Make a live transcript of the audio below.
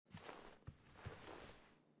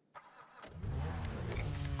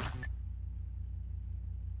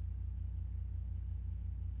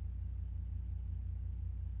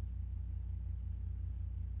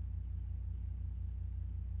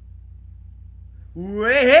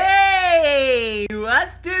Hey,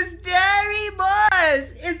 what's the story,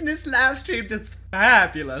 boys? Isn't this live stream just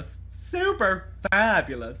fabulous? Super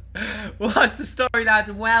fabulous. What's the story, lads?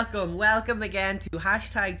 And welcome again to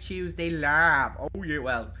hashtag Tuesday Live. Oh yeah,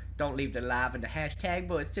 well, don't leave the live in the hashtag,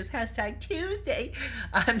 but it's just hashtag Tuesday.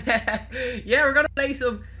 And yeah, we're gonna play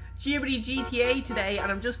some GTA today,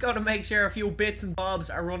 and I'm just going to make sure a few bits and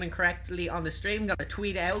bobs are running correctly on the stream. I'm going to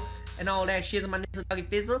tweet out and all that shizzle my nizzle doggy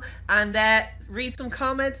fizzle, and read some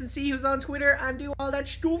comments and see who's on Twitter and do all that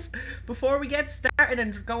stuff before we get started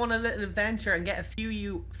and go on a little adventure and get a few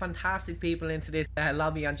you fantastic people into this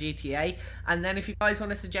lobby on GTA. And then if you guys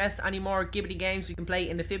want to suggest any more Gibbity games we can play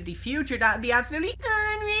in the Fibbity future, that'd be absolutely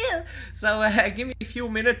unreal. So give me a few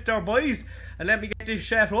minutes there, boys, and let me get this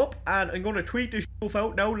set up, and I'm going to tweet this stuff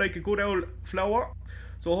out now like a good old flower.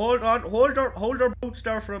 So hold our boots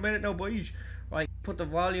there for a minute now, boys. Right, put the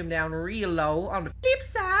volume down real low on the flip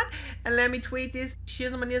side, and let me tweet this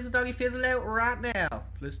shizzle my nizzle doggy fizzle out right now.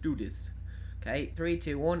 Let's do this. Okay, 3,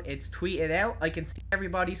 2, 1. It's tweeted out. I can see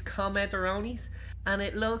everybody's comment-a-ronies, and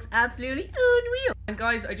it looks absolutely unreal. And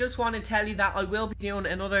guys, I just want to tell you that I will be doing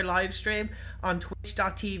another live stream on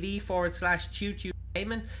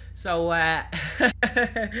twitch.tv/Choochoosgaming. So I'll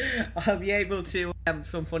be able to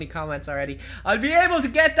some funny comments already. I'll be able to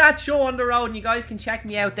get that show on the road, and you guys can check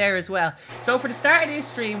me out there as well. So for the start of this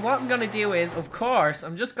stream, what I'm going to do is, of course,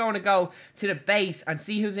 I'm just going to go to the base and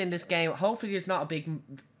see who's in this game. Hopefully there's not a big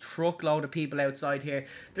truckload of people outside here.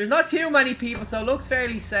 There's not too many people, so it looks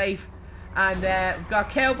fairly safe. And we've got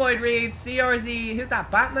Cowboy Reed, CRZ, who's that,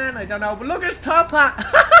 Batman? I don't know, but look at his top hat.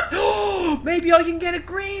 Maybe I can get a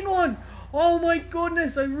green one. Oh my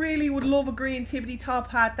goodness, I really would love a green Tibbity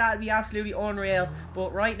top hat. That'd be absolutely unreal.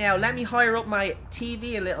 But right now, let me hire up my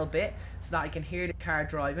TV a little bit so that I can hear the car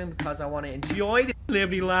driving, because I want to enjoy this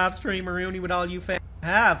Liberty live stream Rooney with all you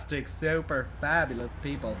fantastic, super fabulous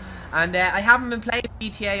people. And I haven't been playing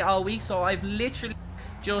GTA all week, so I've literally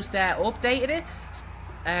just updated it.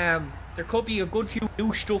 There could be a good few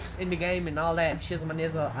new stuffs in the game and all that shizzle my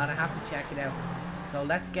nizzle, and I have to check it out. So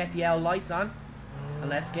let's get the lights on and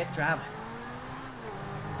let's get driving.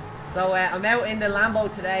 So I'm out in the Lambo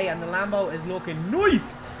today, and the Lambo is looking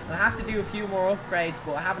nice. And I have to do a few more upgrades,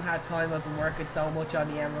 but I haven't had time. I've been working so much on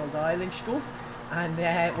the Emerald Island stuff. And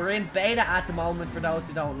we're in beta at the moment, for those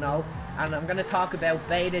who don't know. And I'm going to talk about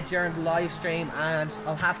beta during the live stream, and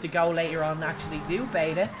I'll have to go later on and actually do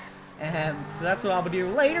beta. So that's what I'll be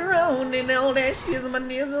doing later on in all that shizzle my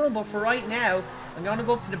nizzle. But for right now, I'm going to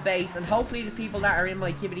go up to the base, and hopefully the people that are in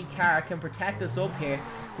my Gibbity car can protect us up here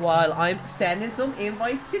while I'm sending some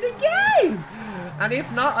invites to the game. And if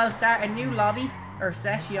not, I'll start a new lobby or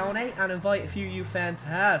sessione and invite a few of you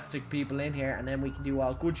fantastic people in here, and then we can do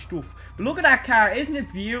all good stuff. But look at that car, isn't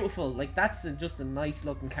it beautiful? Like, that's just a nice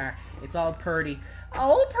looking car. It's all purdy.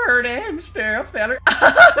 Oh, purdy, I'm still feller.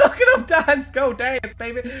 Look at him dance, go dance,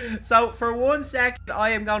 baby. So for 1 second, I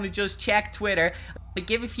am going to just check Twitter, to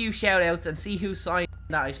give a few shout outs and see who signed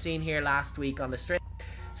that I've seen here last week on the stream.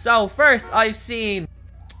 So first, I've seen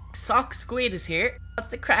Sock Squid is here. That's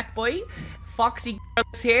the crack boy. Foxy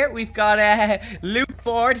Girl's here. We've got Luke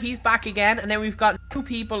Ford, he's back again. And then we've got new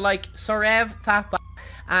people like Sorev Thapa,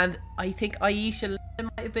 and I think Aisha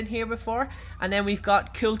might have been here before. And then we've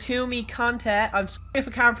got Kultumi Conte. I'm sorry if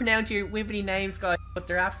I can't pronounce your wibbly names, guys, but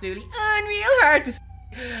they're absolutely unreal hard to say.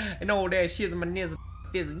 And all that shizzle my nizzle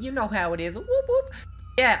fizzle, you know how it is. Whoop whoop.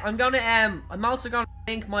 Yeah, I'm gonna I'm also gonna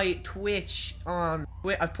link my Twitch on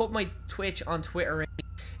I put my Twitch on Twitter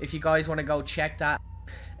if you guys want to go check that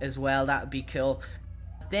as well. That would be cool.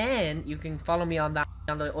 Then you can follow me on that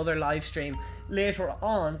on the other live stream later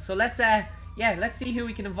on. So let's yeah, let's see who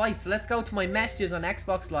we can invite. So let's go to my messages on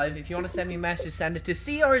Xbox Live. If you want to send me a message, send it to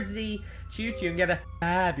CRZ Choo and get a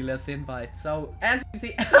fabulous invite. So as you can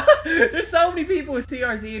see, there's so many people with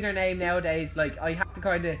CRZ in their name nowadays. Like, I have to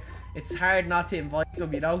kind of, it's hard not to invite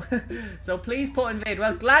them, you know. So please put invite.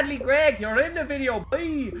 Well, gladly, Greg, you're in the video,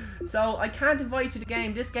 boy. So I can't invite you to the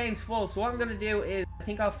game. This game's full. So what I'm gonna do is, I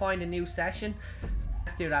think I'll find a new session. So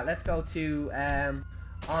let's do that. Let's go to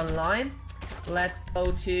online. Let's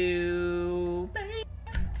go to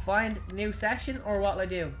find new session, or what will I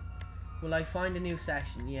do? Will I find a new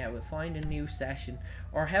session? Yeah, we'll find a new session.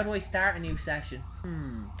 Or how do I start a new session?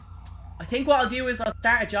 I think what I'll do is I'll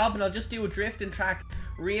start a job and I'll just do a drifting track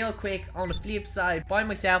real quick on the flip side by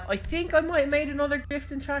myself. I think I might have made another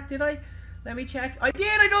drifting track, did I? Let me check. I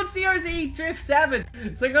did! I don't CRZ Drift 7.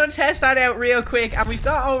 So I'm going to test that out real quick. And we've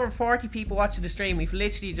got over 40 people watching the stream. We've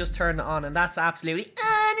literally just turned it on, and that's absolutely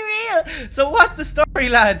unreal. kill. So what's the story,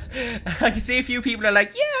 lads? I can see a few people are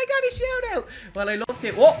like, yeah, I got a shout out. Well, I loved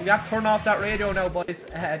it. Oh, we have to turn off that radio now, boys.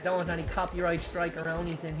 Don't want any copyright strike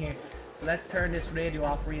aroundies in here. So let's turn this radio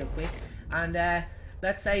off real quick. And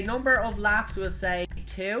let's say number of laps, we'll say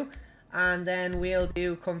 2. And then we'll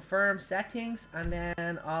do confirm settings. And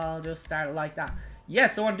then I'll just start it like that.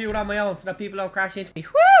 Yes, I want to do it on my own so that people don't crash into me.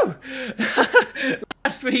 Woo!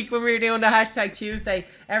 Last week when we were doing the hashtag Tuesday,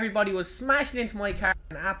 everybody was smashing into my car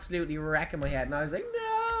and absolutely wrecking my head. And I was like,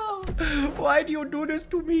 no! Why do you do this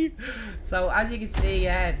to me? So as you can see,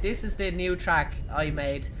 this is the new track I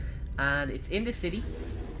made. And it's in the city.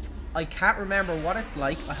 I can't remember what it's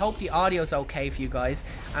like. I hope the audio's okay for you guys.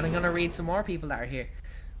 And I'm going to read some more people that are here.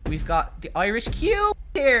 We've got the Irish Q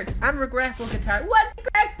here and Regretful Guitar. What's the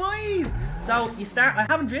crack, boys? So you start. I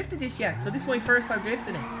haven't drifted this yet, so this is my first time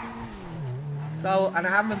drifting it. So, and I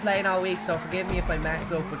haven't been playing all week, so forgive me if I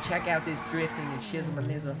mess up. But check out this drifting and shizzle and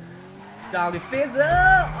nizzle, doggy fizzle.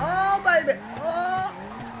 Oh baby, oh.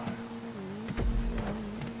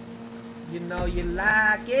 You know you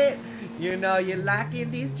like it. You know you liking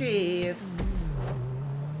these drifts.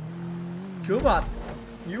 Come on.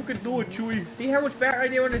 You can do it, Chewy. See how much better I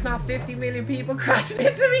do when there's not 50 million people crashing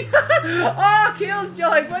into me? Oh, kills,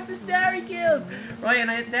 Joy. What's the story, kills? Right,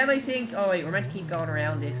 and then I think... Oh, wait, we're meant to keep going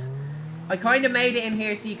around this. I kind of made it in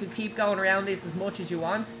here so you could keep going around this as much as you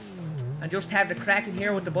want. And just have the crack in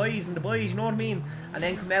here with the boys and the boys, you know what I mean? And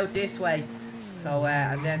then come out this way. So,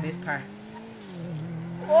 and then this part.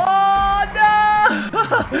 Oh, no!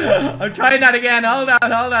 I'm trying that again. Hold on,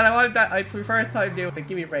 hold on. I wanted that. It's my first time doing it.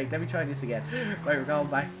 Give me a break. Let me try this again. Right, we're going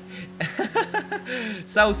back.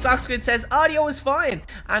 So, Socksquid says, audio is fine.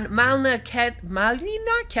 And Malina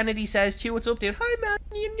Kennedy says, Chew, what's up, dude? Hi,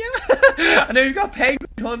 Malina. And then we've got Penguin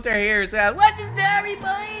Hunter here as well. What's his story,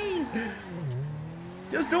 boys?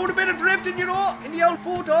 Just doing a bit of drifting, you know, in the old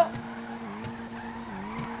photo.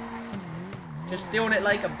 Just doing it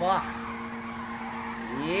like a boss.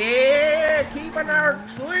 Yeah, keeping our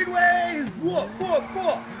sideways. What?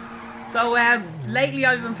 So, lately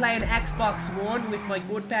I've been playing Xbox One with my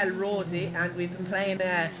good pal Rosie, and we've been playing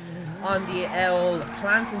on the old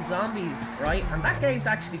Plants and Zombies, right? And that game's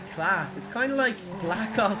actually class. It's kind of like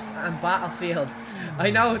Black Ops and Battlefield.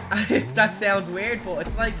 I know that sounds weird, but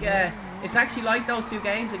it's like it's actually like those two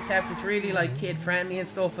games, except it's really like kid friendly and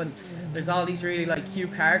stuff, and there's all these really like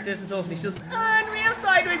cute characters and stuff, and it's just unreal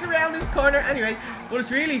sideways around this corner. Anyway, but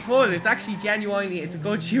it's really fun. It's actually genuinely, it's a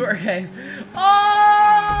good shooter game.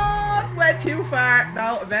 Oh, went too far.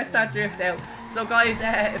 No, I messed that drift out. So guys,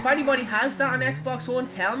 if anybody has that on Xbox One,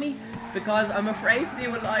 tell me, because I'm afraid to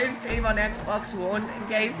do a live stream on Xbox One in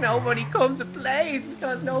case nobody comes and plays,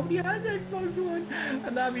 because nobody has Xbox One,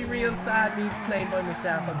 and that'd be real sad, me playing by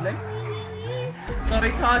myself. I'm like, so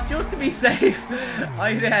I thought, just to be safe,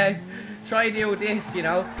 I'd try to do this, you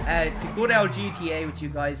know, to good old GTA with you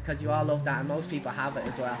guys, because you all love that, and most people have it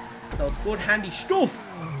as well. So it's good, handy stuff.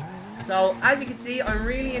 So as you can see, I'm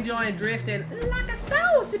really enjoying drifting like a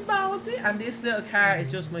saucy bossy, and this little car is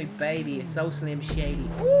just my baby. It's so slim shady.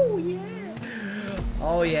 Oh yeah.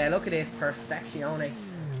 Oh yeah, look at this perfection.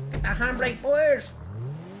 Get that handbrake, boys.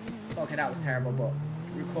 Okay, that was terrible, but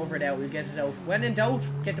recover it out. We'll get it out. When in doubt,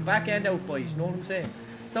 get the back end out, boys. You know what I'm saying?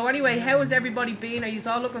 So anyway, how has everybody been? Are you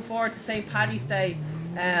all looking forward to St. Paddy's Day?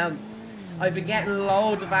 I've been getting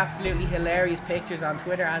loads of absolutely hilarious pictures on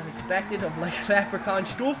Twitter, as expected, of like leprechaun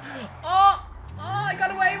stuff. Oh, I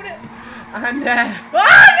got away with it. And oh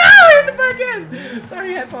no, in the back end.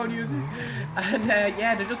 Sorry, headphone users. And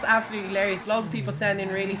yeah, they're just absolutely hilarious. Loads of people send in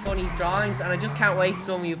really funny drawings, and I just can't wait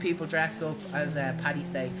some of you people dress up as Paddy's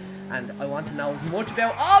Day. And I want to know as much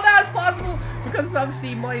about all that as possible, because it's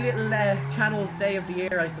obviously my little channel's day of the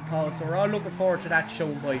year, I suppose. So we're all looking forward to that show,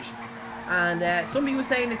 boys. And somebody was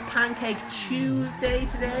saying it's Pancake Tuesday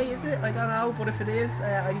today, is it? I don't know, but if it is,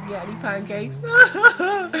 I didn't get any pancakes.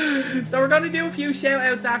 So we're going to do a few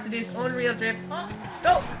shout-outs after this Unreal Drift. Oh,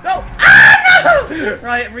 no! Ah, no!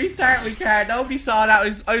 Right, restart my car. Nobody saw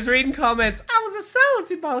that. I was reading comments. I was a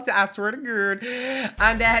salty about to answer the good.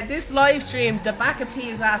 And this live stream, the back of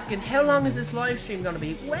P is asking, how long is this live stream going to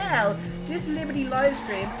be? Well, this Liberty live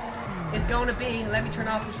stream is going to be, let me turn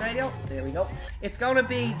off this radio, there we go, it's going to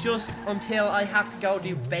be just until I have to go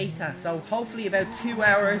do beta, so hopefully about 2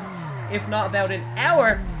 hours, if not about an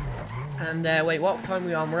hour. And wait, what time are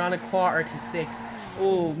we on? We're on 5:45.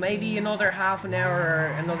 Oh, maybe another half an hour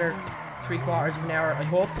or another 3/4 of an hour, I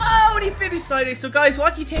hope. Oh, and he finished sideways. So guys,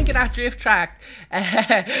 what do you think of that drift track?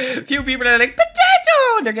 A few people are like,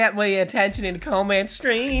 potato, and they're getting my attention in the comment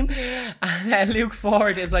stream. And Luke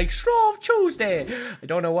Ford is like, Shrove Tuesday. I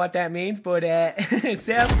don't know what that means, but it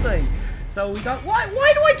sounds fine. So we got, why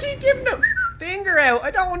do I keep giving the finger out?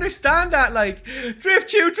 I don't understand that. Like, drift,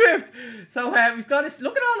 Choo, drift. So we've got this.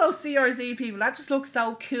 Look at all those CRZ people. That just looks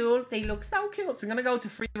so cool. They look so cool. So I'm gonna go to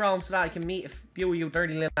free roam so that I can meet a few of you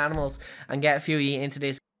dirty little animals and get a few of you into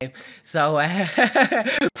this game. So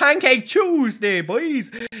Pancake Tuesday, boys.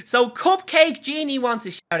 So Cupcake Genie wants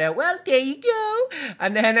a shout out. Well, there you go.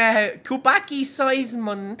 And then Kubaki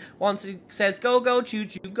Seisman says go go choo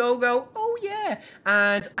choo go go. Oh yeah.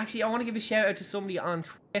 And actually I want to give a shout out to somebody on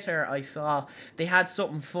Twitter. I saw they had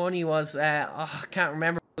something funny. Was I can't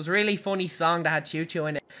remember. It was a really funny song that had Choo Choo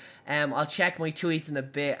in it. I'll check my tweets in a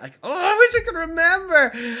bit. Like, oh, I wish I could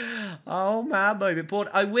remember. Oh man, baby.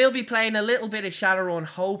 But I will be playing a little bit of Shadowrun,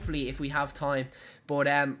 hopefully, if we have time. But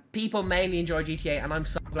people mainly enjoy GTA, and I'm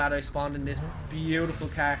so glad I spawned in this beautiful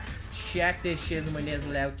car. Check this shizzle my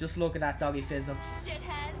nizzle out. Just look at that doggy fizzle.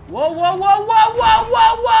 Shithead. Whoa, whoa, whoa, whoa, whoa,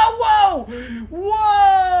 whoa, whoa, whoa!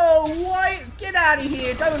 Whoa! Why? Get out of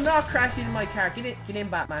here! Do not crash into my car. Get in,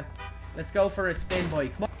 Batman. Let's go for a spin, boy.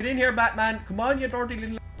 Come on, get in here, Batman. Come on, you dirty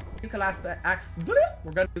little.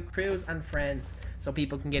 We're gonna do Cruise and Friends so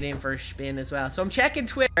people can get in for a spin as well. So I'm checking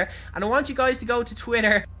Twitter, and I want you guys to go to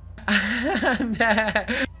Twitter. And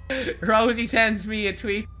Rosie sends me a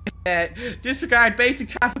tweet. Disregard basic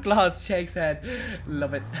traffic laws. Shakes head.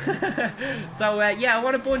 Love it. So yeah, I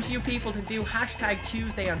want a bunch of you people to do hashtag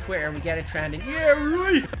Tuesday on Twitter and we get it trending. Yeah,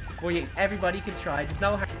 right. Well, everybody can try. There's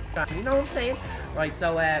no hashtag. You know what I'm saying? Right.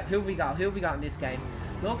 So who have we got? Who have we got in this game?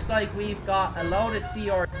 Looks like we've got a load of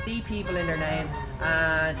CRC people in their name.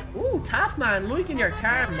 And, ooh, Taffman, look in your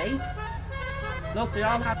car, mate. Look, they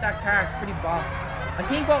all have that car. It's pretty boss. I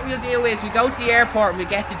think what we'll do is we go to the airport and we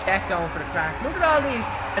get the jet going for the crack. Look at all these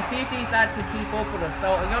and see if these lads can keep up with us.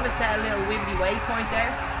 So I'm going to set a little wibbly waypoint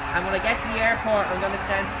there. And when I get to the airport, I'm going to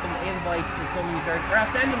send some invites to some of you dirty. Or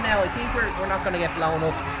I'll send them now. I think we're not going to get blown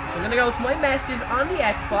up. So I'm going to go to my messages on the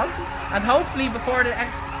Xbox. And hopefully before the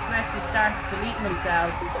messages start deleting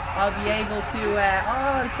themselves, I'll be able to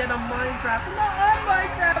oh, I said on Minecraft. Not on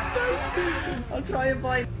Minecraft. I'll try and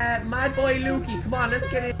find Mad Boy Lukey. Come on, let's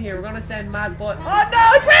get in here. We're gonna send Mad Boy. Oh no,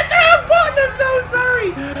 I pressed the wrong button. I'm so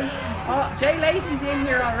sorry. Oh, Jay Lacey's in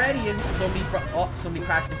here already. Somebody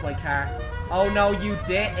crashed into my car. Oh no, you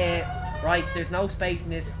didn't. Right, there's no space in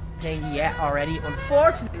this thing yet already,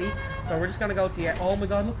 unfortunately. So we're just gonna go to the air. Oh my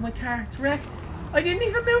god, look at my car. It's wrecked. I didn't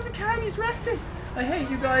even move the car and he's wrecked it. I hate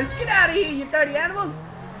you guys. Get out of here, you dirty animals.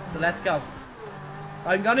 So let's go.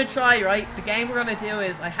 I'm gonna try, right? The game we're gonna do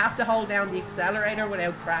is I have to hold down the accelerator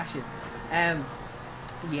without crashing.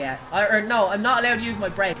 Yeah. No, I'm not allowed to use my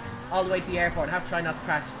brakes all the way to the airport. I have to try not to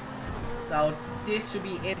crash. So this should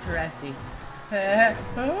be interesting. No,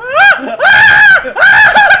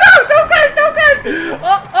 don't crash, don't crash!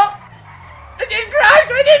 Oh! I didn't crash!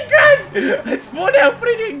 It spun out, but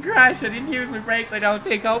I didn't crash. I didn't use my brakes, I don't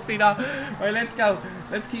think. Hopefully not. Alright, let's go.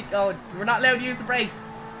 Let's keep going. We're not allowed to use the brakes.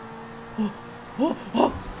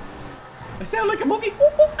 Oh. I sound like a monkey.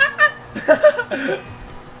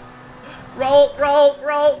 Roll.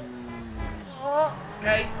 Oh,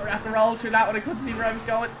 okay, we're gonna have to roll through that one. I couldn't see where I was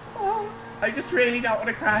going. Oh, I just really don't want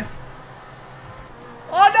to crash.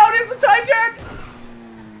 Oh no, there's the time turn!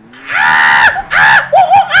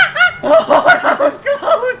 Oh, that was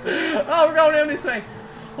close! Oh, we're going down this way.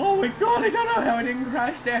 Oh my god, I don't know how I didn't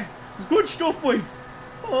crash there. It's good stuff, boys.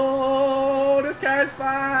 Oh, this car is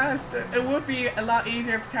fast. It would be a lot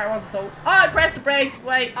easier if the car wasn't so... Oh, I pressed the brakes.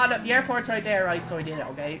 Wait, oh, no, the airport's right there, right? So I did it,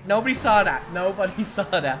 okay? Nobody saw that. Nobody saw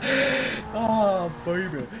that. Oh,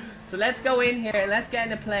 baby. So let's go in here and let's get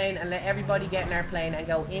in the plane and let everybody get in our plane and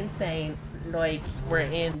go insane like we're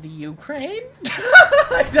in the Ukraine.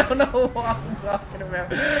 I don't know what I'm talking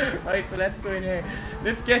about. Right, so let's go in here.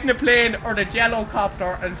 Let's get in the plane or the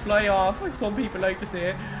Jello-copter and fly off, like some people like to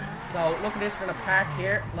say. So look at this, we're gonna park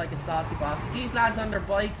here like a saucy boss. These lads on their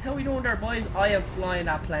bikes, how we doing there, boys? I am flying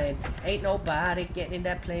that plane. Ain't nobody getting in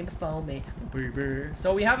that plane before me.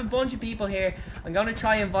 So we have a bunch of people here. I'm gonna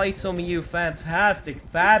try and invite some of you fantastic,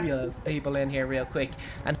 fabulous people in here real quick,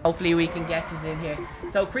 and hopefully we can get you in here.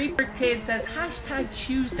 So Creeper Kid says hashtag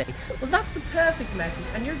Tuesday. Well, that's the perfect message,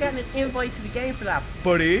 and you're getting an invite to the game for that,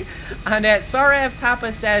 buddy. And Sarev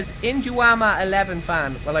Papa says Injuama 11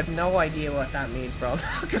 fan. Well, I've no idea what that means, bro.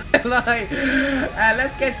 Lie.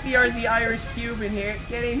 Let's get CRZ Irish Cube in here.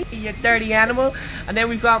 Get in here, you dirty animal. And then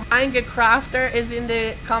we've got Manga Crafter is in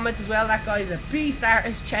the comments as well. That guy's a beast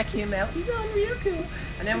artist. Check him out. He's on real cool.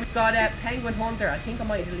 And then we've got Penguin Hunter. I think I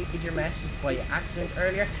might have deleted your message by accident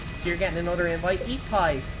earlier. So you're getting another invite. Eat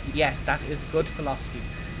pie. Yes, that is good philosophy.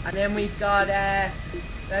 And then we've got,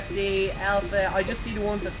 that's the alpha. I just see the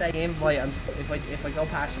ones that say invite. If I go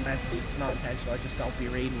past your message, it's not intentional. I just don't be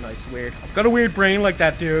reading. It's weird. I've got a weird brain like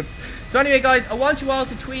that, dude. So anyway, guys, I want you all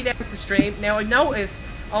to tweet out the stream. Now, I notice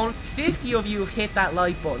only 50 of you have hit that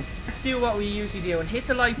like button. Let's do what we usually do and hit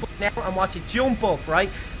the like button now and watch it jump up, right?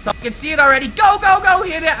 So I can see it already. Go, go, go,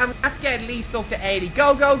 hit it. I'm going to have to get at least up to 80.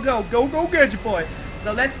 Go, go, go. Go, go, get your boy.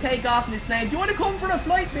 So let's take off in this plane. Do you want to come for a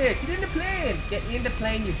flight, mate? Get in the plane. Get in the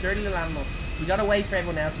plane, you dirty little animal. We got to wait for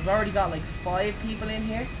everyone else. We've already got like 5 people in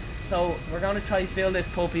here. So we're going to try to fill this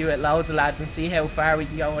puppy with loads of lads and see how far we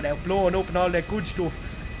can go without blowing up and all that good stuff.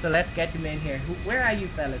 So let's get them in here. Where are you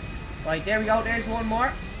fellas? Right, there we go. There's one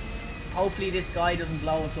more. Hopefully this guy doesn't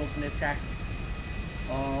blow us up in this car.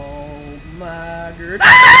 Oh my god.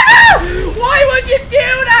 Ah! Why would you do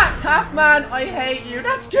that? Tough man, I hate you.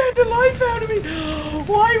 That scared the life out of me.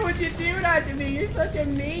 Why would you do that to me? You're such a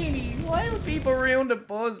meanie. Why would people ruin the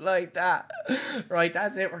buzz like that? Right,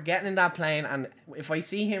 that's it. We're getting in that plane, and if I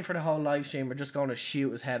see him for the whole live stream, we're just going to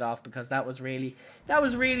shoot his head off, because that was really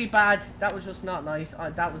bad. That was just not nice.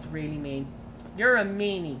 That was really mean. You're a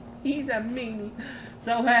meanie. He's a meanie.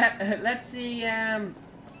 So let's see.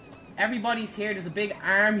 Everybody's here. There's a big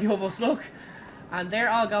army of us, look. And they're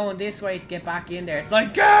all going this way to get back in there. It's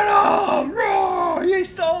like, get on! Roar! You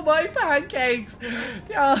stole my pancakes!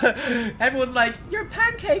 Everyone's like, your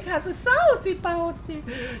pancake has a saucy bouncy.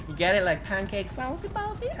 You get it? Like, pancake saucy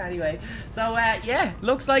bouncy? Anyway, so, yeah.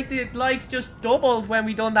 Looks like the likes just doubled when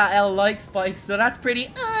we done that L like spike. So that's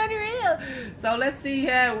pretty unreal. So let's see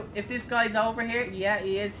if this guy's over here. Yeah,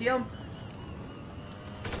 he is. See him?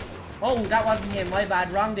 Oh, that wasn't him. My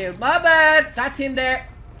bad. Wrong dude. My bad. That's him there.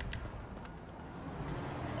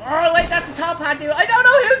 Oh, wait. That's the top hat dude. I don't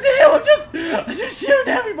know who's here. I'm just shooting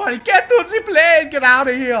everybody. Get to the plane. Get out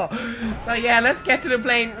of here. So, yeah, let's get to the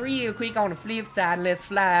plane real quick on the flip side and let's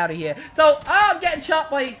fly out of here. So, I'm getting shot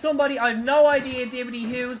by somebody. I have no idea, Dibbity,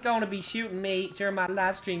 who's going to be shooting me during my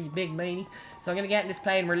live stream, you big meanie. So, I'm going to get in this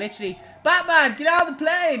plane. We're literally... Batman, get out of the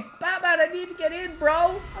plane. Batman, I need to get in,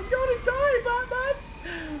 bro. I'm going to die,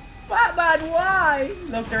 Batman. Batman, why?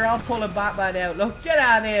 Look, they're all pulling Batman out. Look, get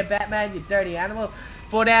out of there, Batman, you dirty animal.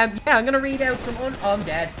 But, yeah, I'm going to read out some... Oh, I'm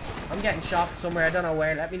dead. I'm getting shot from somewhere. I don't know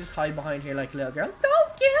where. Let me just hide behind here like a little girl.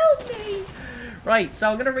 Don't kill me. Right, so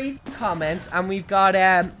I'm going to read some comments. And we've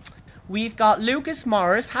got Lucas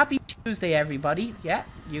Morris. Happy Tuesday, everybody. Yeah,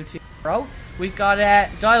 you too, bro. We've got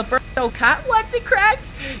Dialberto Cat. What's the crack?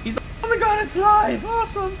 He's like, oh my god, it's live.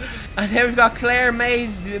 Awesome. And then we've got Claire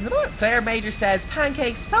Major. Claire Major says,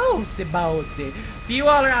 pancake saucy bouncy. So you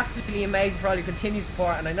all are absolutely amazing for all your continued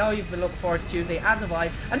support, and I know you've been looking forward to Tuesday, as have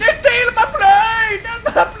I. And they're stealing my plane!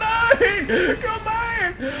 That's my plane! Come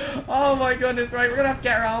on! Oh my goodness, right, we're gonna have to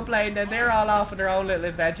get our own plane, then they're all off on their own little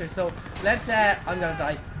adventure. So let's, I'm gonna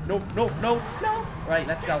die. No, no, no, no. Right,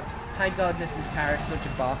 let's go. Thank goodness this car is such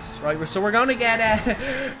a boss. Right, so we're gonna get,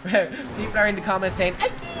 people are in the comments saying,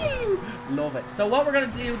 "Achoo!" Love it. So what we're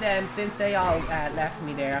gonna do then, since they all left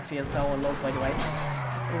me there, I feel so unloved, by the way.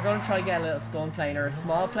 We're going to try to get a little stunt plane or a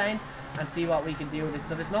small plane and see what we can do with it.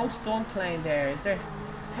 So there's no stunt plane there, is there?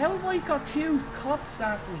 How have I got 2 cops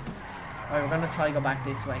after me? Alright, we're going to try to go back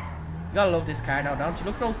this way. You gotta love this car now, don't you?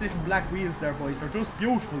 Look at those little black wheels there, boys. They're just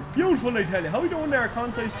beautiful. Beautiful, I tell you. How you doing there,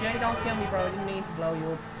 Concise J? Don't kill me, bro. I didn't mean to blow you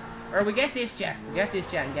up. Or we get this jet. We get this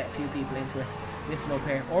jet and get a few people into it. This one up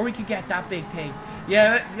here. Or we could get that big thing.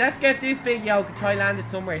 Yeah, let's get this big yoke and try land it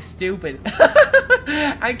somewhere stupid.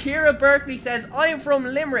 And Kira Berkeley says, I am from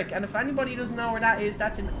Limerick, and if anybody doesn't know where that is,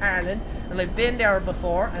 that's in Ireland, and I've been there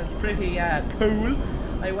before, and it's pretty cool.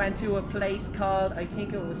 I went to a place called, I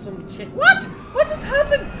think it was some chicken. What? What just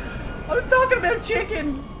happened? I was talking about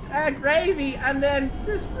chicken gravy, and then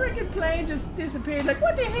this freaking plane just disappeared. Like,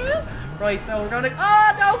 what the hell? Right, so we're gonna,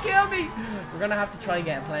 oh, don't kill me. We're gonna have to try and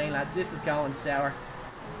get a plane, lads. This is going sour.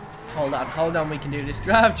 Hold on, we can do this.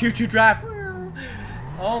 Drive, choo-choo, drive.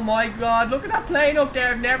 Oh my god, look at that plane up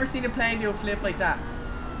there. I've never seen a plane do a flip like that.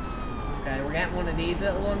 Okay, we're getting one of these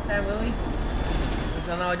little ones then, will we? I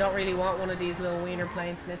don't know, I don't really want one of these little wiener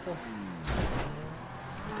plane schnitzels.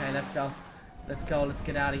 Okay, let's go. Let's go, let's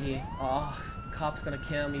get out of here. Oh, cop's gonna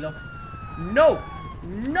kill me, look. No!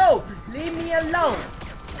 No! Leave me alone!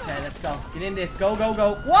 Okay, let's go. Get in this. Go, go,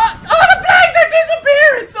 go. What? Oh, the planes are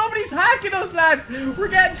disappearing! Somebody's hacking us, lads! We're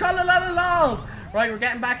getting tra-la-la-la-la! Right, we're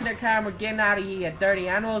getting back in our car and we're getting out of here, dirty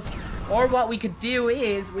animals. Or what we could do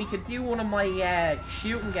is, we could do one of my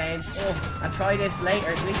shooting games and try this later.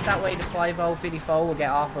 At least that way the 5054 will get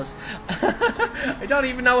off us. I don't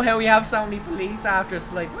even know how we have so many police after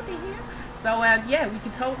us. Like, what the hell? So, yeah, we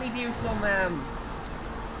could totally do some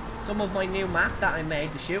of my new map that I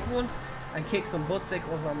made, the shooting one. and kick some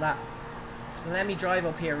buttsickles on that. So let me drive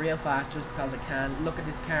up here real fast just because I can. Look at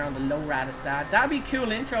this car on the low rata side. That'd be a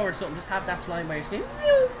cool intro or something. Just have that flying by your screen.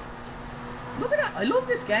 Look at that. I love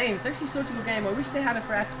this game. It's actually such a good game. I wish they had it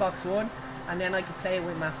for Xbox One. And then I could play it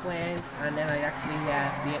with my friends. And then I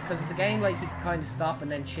actually, because it's a game like you can kind of stop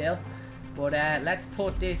and then chill. But let's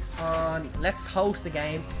put this on. Let's host the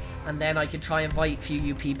game. And then I can try and invite a few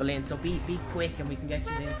you people in. So be quick and we can get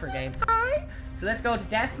you in for a game. Hi. So let's go to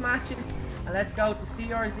death matches. And let's go to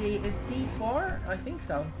CRZ. Is D4? I think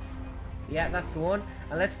so. Yeah, that's the one.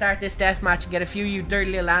 And let's start this death match and get a few of you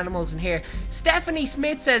dirty little animals in here. Stephanie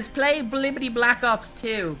Smith says, play Blibbity Black Ops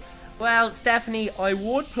 2. Well, Stephanie, I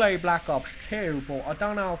would play Black Ops 2, but I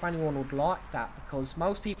don't know if anyone would like that because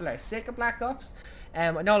most people are sick of Black Ops. I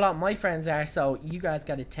know a lot of my friends are, so you guys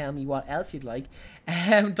got to tell me what else you'd like.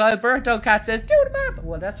 Dalberto Cat says, do the map.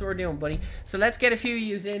 Well, that's what we're doing, buddy. So let's get a few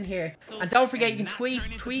yous in here. And don't forget, you can tweet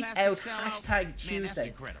out hashtag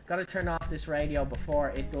Tuesday. Got to turn off this radio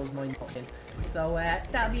before it does my nothing. So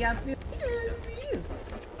that'll be absolutely you.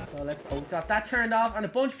 So let's go. We've got that turned off, and a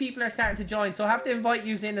bunch of people are starting to join. So I have to invite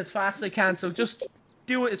yous in as fast as I can. So just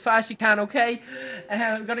do it as fast as you can, okay?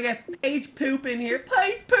 I'm gonna get Paige Poop in here.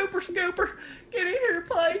 Paige Pooper Scooper, get in here,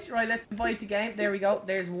 Paige. Right, let's invite the game. There we go.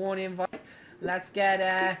 There's one invite. Let's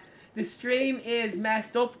get the stream is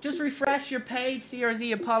messed up. Just refresh your page,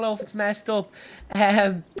 CRZ Apollo, if it's messed up.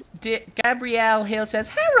 Gabrielle Hill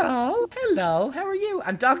says, hello, how are you?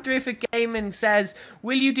 And Dr. Ifit Gaming says,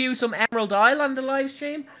 will you do some Emerald Isle on the live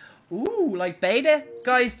stream? Ooh, like beta?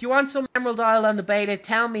 Guys, do you want some Emerald Isle on the beta?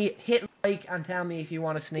 Tell me, hit like, and tell me if you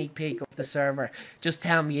want a sneak peek of the server. Just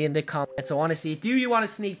tell me in the comments. I want to see it. Do you want a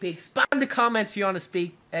sneak peek? Spam the comments if you want to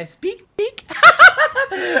speak.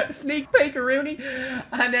 Sneak peek, Rooney.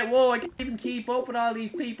 And then, whoa, I can't even keep up with all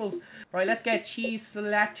these peoples. Right, let's get Cheese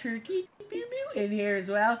Selector in here as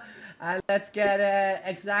well. And let's get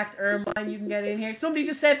Exact Ermine, you can get in here. Somebody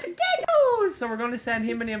just said potatoes! So we're going to send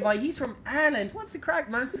him an invite. He's from Ireland. What's the crack,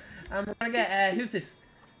 man? And we're going to get, who's this?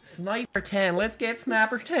 Sniper 10. Let's get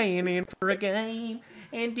Sniper 10 in for a game.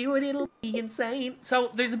 And do it, it'll be insane. So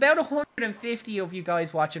there's about 150 of you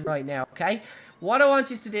guys watching right now, okay? What I want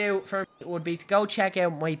you to do for me would be to go check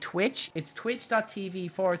out my Twitch. It's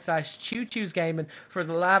twitch.tv/Choochoosgaming for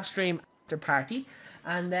the live stream after party.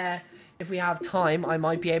 And if we have time, I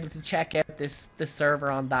might be able to check out the server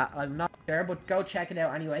on that. I'm not sure, but go check it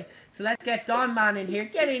out anyway. So let's get Don Man in here.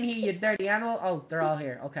 Get in here, you dirty animal. Oh, they're all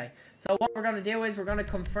here. Okay. So what we're going to do is we're going to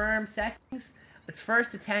confirm settings. It's first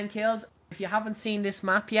to 10 kills. If you haven't seen this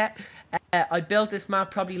map yet, I built this map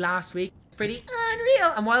probably last week. It's pretty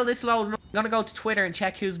unreal. And while this loading up, I'm going to go to Twitter and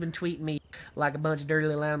check who's been tweeting me like a bunch of dirty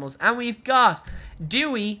little animals. And we've got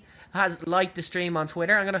Dewey has liked the stream on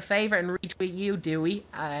Twitter. I'm going to favorite and retweet you, Dewey.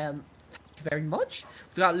 Very much.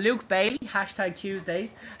 We've got Luke Bailey, hashtag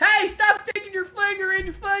Tuesdays. Hey, stop sticking your finger in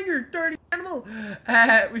your finger, dirty animal.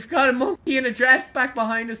 We've got a monkey in a dress back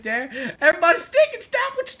behind us there. Everybody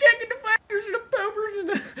stop with sticking the fingers and the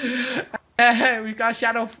poopers. And we've got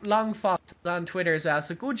Shadow Long Fox on Twitter as well,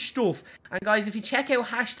 so good stuff. And guys, if you check out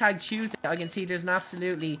hashtag Tuesday, I can see there's an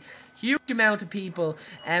absolutely huge amount of people.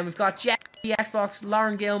 And we've got Jeff, the Xbox,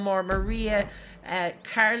 Lauren Gilmore, Maria,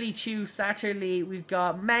 Carly Choo, Satterley. We've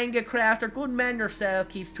got Manga Crafter, Good Man Yourself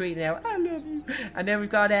keeps tweeting out, I love you. And then we've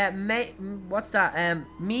got what's that?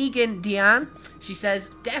 Megan Diane. She says,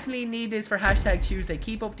 definitely need this for hashtag Tuesday.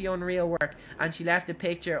 Keep up the unreal work. And she left a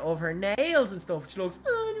picture of her nails and stuff, which looks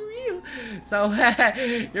unreal. So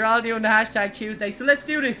you're all doing the hashtag Tuesday. So let's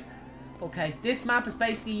do this. Okay, this map is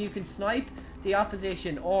basically you can snipe the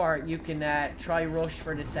opposition or you can try rush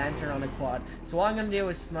for the center on a quad. So what I'm going to do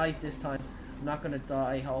is snipe this time. I'm not going to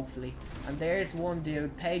die, hopefully. And there's one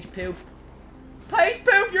dude. Paige Poop. Paige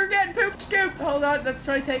Poop, you're getting poop scooped. Hold on, let's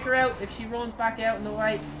try to take her out. If she runs back out in the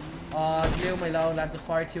way. Oh, I blew my load, lads. I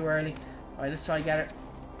fired too early. Alright, let's try to get her.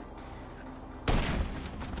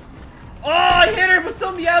 Oh, I hit her, but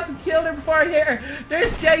somebody else had killed her before I hit her.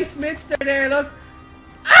 There's Jay Smithster there, look.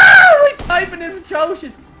 Ah, my sniping is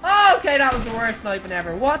atrocious. Oh, okay, that was the worst sniping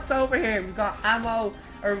ever. What's over here? We've got ammo,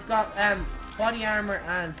 or we've got body armor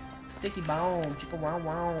and sticky bombs. Chicka wow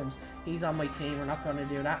wows. He's on my team. We're not going to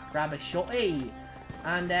do that. Grab a shotty.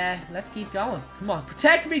 And let's keep going. Come on.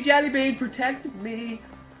 Protect me, Jellybean. Protect me.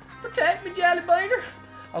 Protect me, Jellybeaner.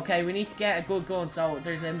 Okay, we need to get a good gun. So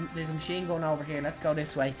there's a machine gun over here. Let's go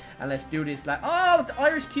this way. And let's do this. Like, oh, the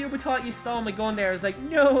Irish Cube, I thought you stole my gun there. I was like,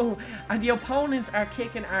 no. And the opponents are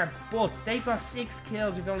kicking our butts. They've got 6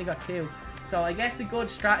 kills. We've only got 2. So I guess a good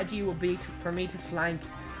strategy would be for me to flank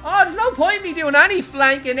Oh, there's no point me doing any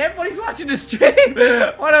flanking. Everybody's watching the stream.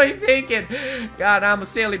 What are you thinking? God, I'm a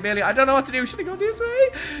silly Billy. I don't know what to do. Should I go this way?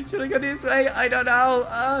 Should I go this way? I don't know.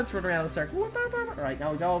 Let's run around in a circle. Right,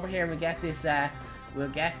 now we go over here and we get this, we'll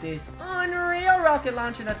get this unreal rocket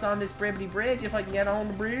launcher that's on this Bribbity Bridge. If I can get on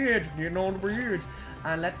the bridge. Getting on the bridge.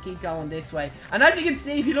 And let's keep going this way. And as you can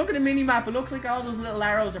see, if you look at the mini-map, it looks like all those little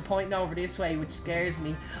arrows are pointing over this way, which scares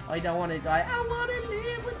me. I don't want to die. I want to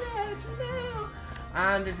live without you now.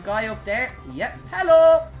 And there's a guy up there. Yep.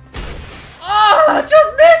 Hello. Oh, I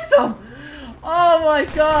just missed him. Oh my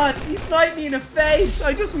god. He sniped me in the face.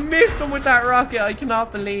 I just missed him with that rocket. I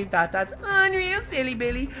cannot believe that. That's unreal, silly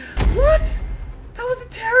Billy. What? That was a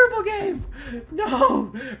terrible game.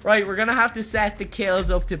 No. Right, we're going to have to set the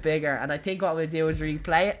kills up to bigger. And I think what we'll do is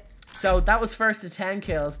replay it. So that was first to 10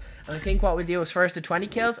 kills. And I think what we'll do is first to 20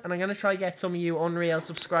 kills. And I'm going to try get some of you Unreal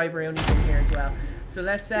subscriber only in here as well. So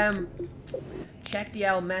let's check the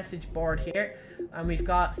L message board here. And we've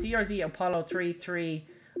got CRZ Apollo 33.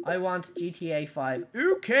 I want GTA 5.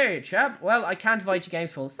 Okay, chap. Well, I can't invite you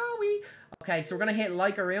games full. Sorry. Okay, so we're going to hit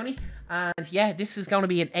like a Rooney. And yeah, this is going to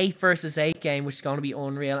be an 8 versus 8 game, which is going to be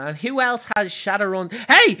unreal. And who else has Shadowrun?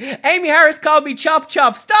 Hey, Amy Harris called me Chop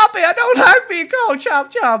Chop. Stop it. I don't like being called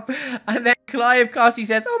Chop Chop. And then Clive Cossey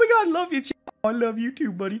says, oh my God, love you, Chop. I love you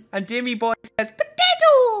too, buddy. And Dimmy Boy says,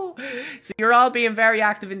 potato. So you're all being very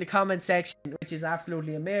active in the comment section, which is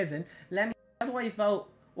absolutely amazing. Let me, how do I vote?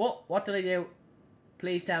 What did I do?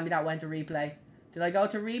 Please tell me that went to replay. Did I go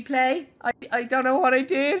to replay? I don't know what I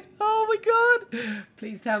did. Oh my god.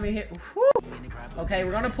 Please tell me here. Okay,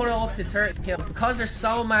 we're going to put it up to 30 kills. Because there's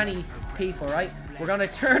so many people, right? We're going to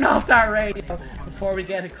turn off that radio before we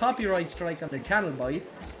get a copyright strike on the channel, boys.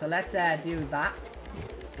 So let's do that.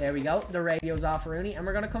 There we go. The radio's off, Rooney. And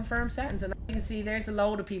we're going to confirm settings. And as you can see, there's a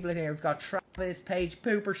load of people in here. We've got Travis, Paige,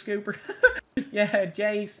 Pooper, Scooper. Yeah,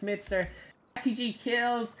 Jay, Smitzer, FTG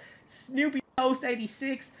Kills, Snoopy Post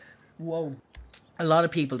 86. Whoa. A lot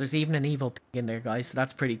of people. There's even an evil pig in there, guys. So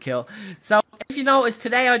that's pretty cool. So if you notice,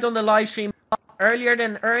 today I done the live stream earlier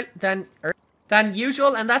than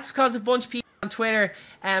usual, and that's because a bunch of people on Twitter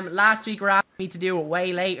last week were asking me to do it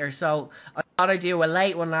way later. So I thought I'd do a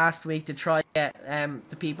late one last week to try get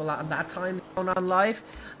the people on that time going on live.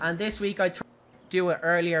 And this week I tried to do it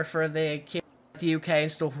earlier for the kids at the UK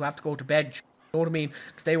and stuff who have to go to bed. You know what I mean?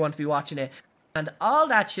 Because they want to be watching it and all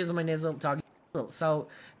that chisel and nizzle doggy. So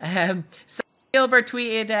Gilbert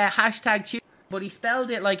tweeted hashtag Choo, but he spelled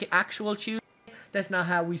it like actual Choo. That's not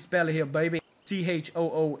how we spell it here, baby.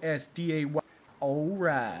 CHOOSDAY.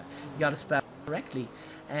 Alright, you gotta spell it correctly.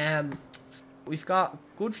 So we've got a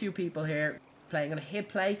good few people here playing. I'm gonna hit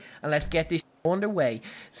play and let's get this underway.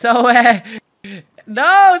 So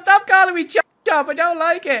no, stop calling me Chop Chop. I don't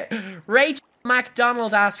like it. Rachel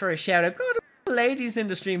McDonald asked for a shout out. God, ladies in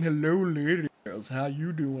the stream. Hello, ladies. Girls, how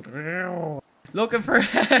you doing? Looking for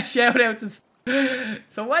shout outs and stuff.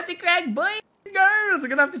 So what the crack, boys and girls? I'm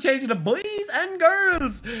gonna have to change it to boys and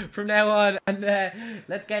girls from now on. And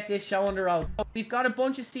let's get this show on the road. So we've got a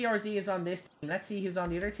bunch of CRZs on this team. Let's see who's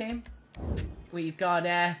on the other team. We've got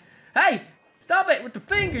hey, stop it with the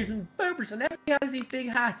fingers and boopers, and everybody has these big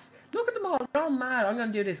hats. Look at them all, they're all mad. I'm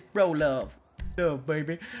gonna do this bro love. Love,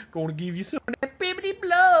 baby. Gonna give you some of that bibbity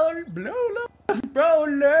blow love. Bro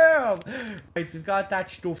love. Right, so we've got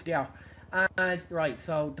that stuff there. And right,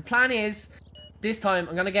 so the plan is this time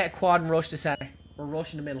I'm gonna get a quad and rush the center. Or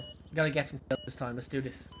rush in the middle. We gotta get some kills this time. Let's do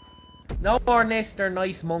this. No more Mr.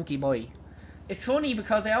 Nice Monkey Boy. It's funny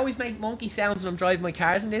because I always make monkey sounds when I'm driving my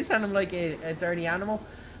cars in this, and I'm like a dirty animal.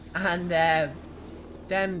 And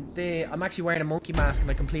then I'm actually wearing a monkey mask and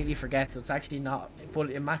I completely forget, so it's actually not, but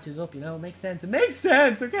it matches up, you know. It makes sense. It makes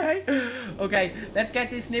sense, okay? Okay, let's get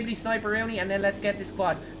this snibbity sniper Rooney and then let's get this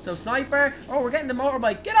quad. So sniper, oh, we're getting the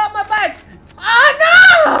motorbike. Get off my back!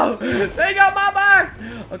 Oh no! They got my back!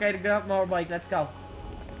 Okay, they got the motorbike, let's go.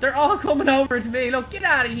 They're all coming over to me. Look, get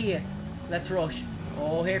out of here. Let's rush.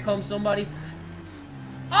 Oh, here comes somebody.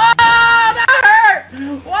 Oh, that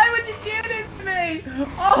hurt! Why would you do this to me?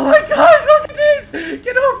 Oh my god, look at this!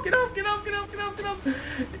 Get up, get up, get up, get up, get up, get up.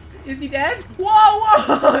 Is he dead? Whoa,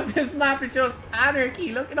 whoa! This map is just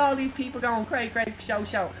anarchy. Look at all these people going cray cray for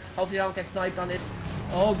show. Hopefully I don't get sniped on this.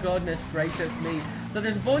 Oh goodness gracious me. So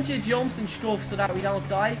there's a bunch of jumps and stuff so that we don't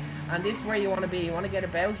die. And this is where you want to be. You want to get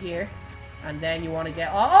about here. And then you want to get...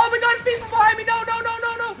 Oh my god, there's people behind me! No, no, no,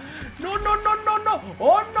 no, no! No, no, no, no, no!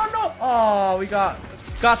 Oh, no, no! Oh, we got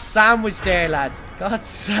sandwiched there, lads. Got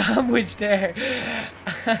sandwiched there.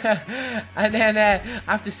 And then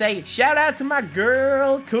I have to say, shout out to my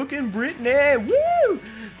girl, Cooking Brittany! Woo!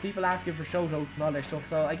 People asking for shout outs and all their stuff.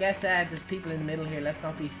 So I guess there's people in the middle here. Let's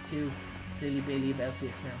not be too silly billy about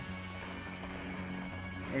this now.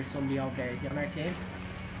 There's somebody over there. Is he on our team?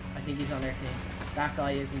 I think he's on our team. That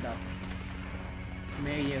guy isn't though. Come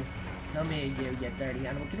here, you. Come here, you dirty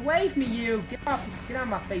animal. Get away from me, you. Get off. Get out of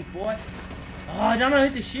my face, boy. Oh, I don't know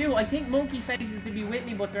how to shoot. I think monkey faces to be with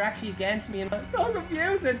me, but they're actually against me, and it's so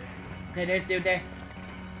confusing. Okay, there's dude there.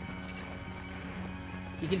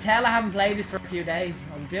 You can tell I haven't played this for a few days.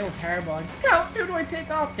 I'm doing terrible. I'm just, who do I pick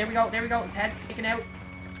off? There we go, there we go. His head's sticking out.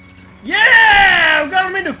 Yeah! I got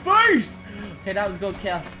him in the face! Okay, that was a good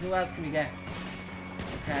kill. Who else can we get?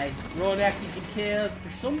 Okay, run after you can kills.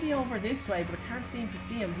 There's somebody over this way, but I can't seem to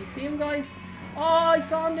see him. Do you see him, guys? Oh, I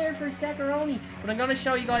saw him there for a second only. But I'm going to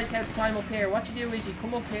show you guys how to climb up here. What you do is you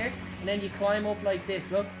come up here, and then you climb up like this.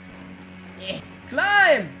 Look. Yeah.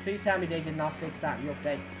 Climb! Please tell me they did not fix that in the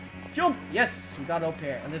update. Jump! Yes, we got up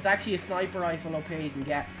here. And there's actually a sniper rifle up here you can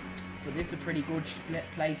get. So this is a pretty good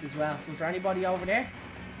place as well. So is there anybody over there?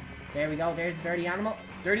 There we go. There's a dirty animal.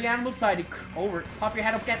 Dirty animal sighted. Over. Pop your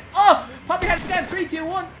head up again. Oh! Pop your head up again. 3, 2,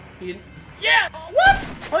 1. He didn't. Yeah! What?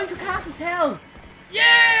 I took half his health.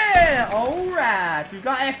 Yeah! Alright. So we've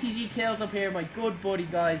got FTG kills up here. My good buddy,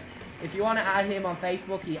 guys. If you want to add him on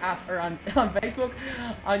Facebook, on Facebook,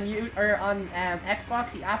 on Xbox,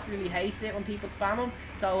 he absolutely hates it when people spam him.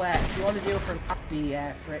 So if you want to do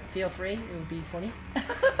it feel free. It would be funny.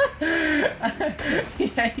 He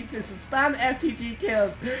hates it. So spam FTG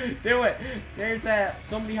kills. Do it. There's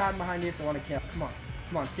somebody hiding behind this I want to kill. Come on,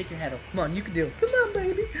 come on, stick your head up. Come on, you can do it. Come on,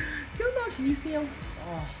 baby. Come on. Can you see him?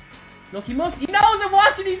 Oh, look, he knows I'm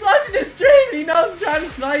watching. He's watching the stream. He knows I'm trying to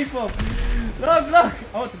snipe him. Look, look!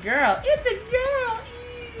 Oh, it's a girl! It's a girl!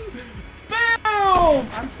 Boom!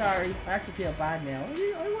 I'm sorry. I actually feel bad now.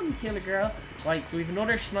 I wouldn't kill a girl. Right, so we have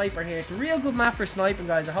another sniper here. It's a real good map for sniping,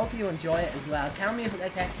 guys. I hope you enjoy it as well. Tell me if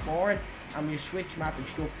it gets boring and we switch map and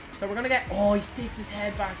stuff. So we're gonna get... Oh, he sticks his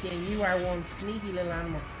head back in. You are one sneaky little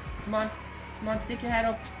animal. Come on. Come on, stick your head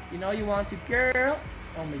up. You know you want to, girl.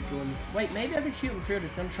 Oh my goodness. Wait, maybe I can shoot him through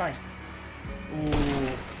this. Let me try. Ooh,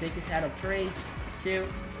 stick his head up. 3, 2...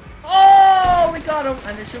 Oh, we got him!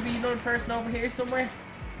 And there should be another person over here somewhere.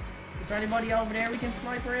 Is there anybody over there we can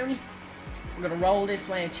snipe around? I'm gonna roll this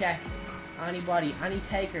way and check. Anybody? Any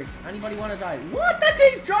takers? Anybody want to die? What? That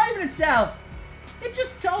thing's driving itself! It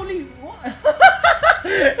just totally... What?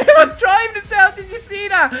 It was driving itself! Did you see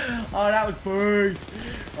that? Oh, that was big.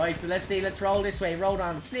 Right, so let's see. Let's roll this way. Roll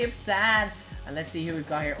on the flip side. And let's see who we've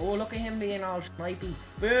got here. Oh, look at him being all snipey.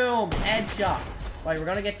 Boom! Headshot. Right, we're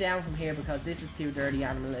gonna get down from here because this is too dirty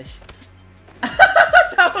animalish.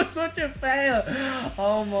 That was such a fail.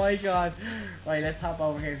 Oh my god. Right, let's hop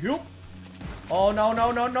over here. Yup. Oh no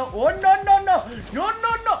no no no. Oh no no no. No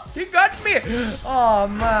no no. He got me. Oh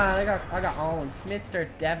man, I got owned. Smithster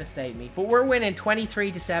devastate me. But we're winning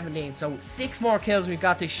 23-17. So 6 more kills we've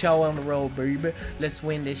got this show on the road, baby. Let's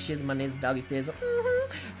win this shit, my name's Doggy Fizzle.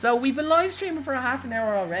 So we've been live streaming for half an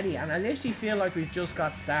hour already, and I literally feel like we've just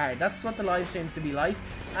got started. That's what the live streams to be like.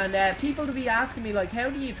 And people to be asking me like, how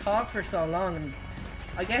do you talk for so long? And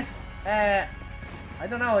I guess I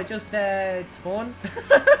don't know, it's fun.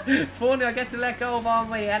 It's fun. I get to let go of all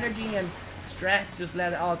my energy and stress, just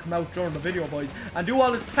let it all come out during the video, boys, and do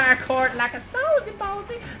all this parkour like a sousy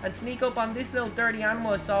bossy and sneak up on this little dirty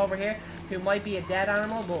animal I saw over here, who might be a dead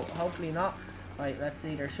animal, but hopefully not. Right, let's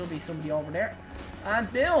see, there should be somebody over there.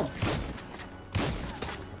 And boom!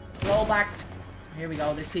 Roll back. Here we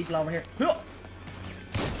go, there's people over here. Oh.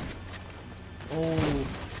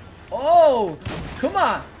 Oh! Come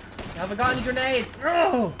on! Have I got any grenades?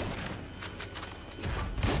 Oh!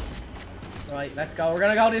 Right, let's go. We're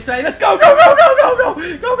gonna go this way. Let's go, go, go, go, go,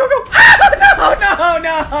 go! Go, go, go! Ah, no,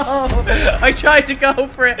 no, no! I tried to go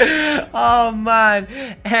for it. Oh, man.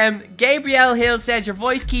 Gabriel Hill says, your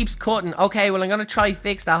voice keeps cutting. Okay, well, I'm gonna try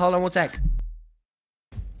fix that. Hold on one sec.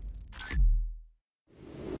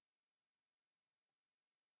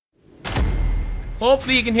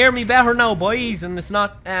 Hopefully you can hear me better now, boys, and it's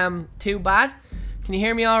not too bad. Can you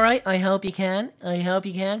hear me all right? I hope you can. I hope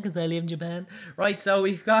you can, because I live in Japan. Right, so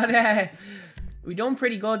we've got we done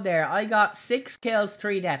pretty good there. I got 6 kills,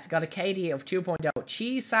 3 deaths. Got a KD of 2.0.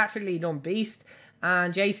 Cheese Satterley done beast,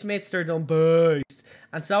 and Jay Smithster done beast,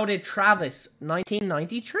 and so did Travis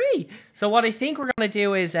 1993. So what I think we're gonna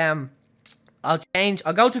do is I'll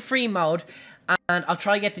go to free mode, and I'll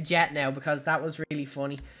try to get the jet now because that was really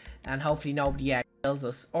funny. And hopefully nobody kills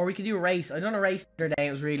us. Or we could do a race. I done a race the other day.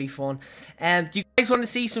 It was really fun. Do you guys want to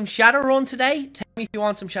see some Shadowrun today? Tell me if you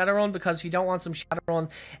want some Shadowrun, because if you don't want some Shadowrun,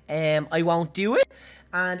 I won't do it.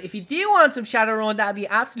 And if you do want some Shadowrun, that'd be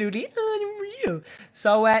absolutely unreal.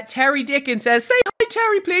 So Terry Dickens says, say hi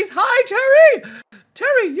Terry please. Hi Terry!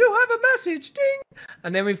 Terry, you have a message. Ding.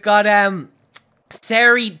 And then we've got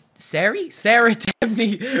Sarah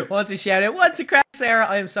Debney wants to shout out. What's the crack, Sarah?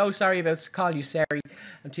 I am so sorry about to call you Sari.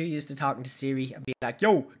 I'm too used to talking to Siri and being like,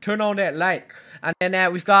 yo, turn on that light. And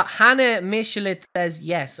then we've got Hannah Michelet says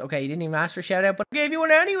yes. Okay, you didn't even ask for a shout out, but I gave you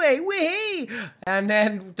one anyway. Wee! And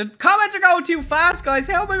then the comments are going too fast, guys.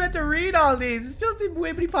 How am I meant to read all these? It's just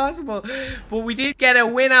impossibly possible. But we did get a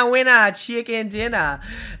winner chicken dinner.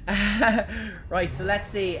 Right, so let's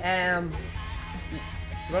see. We're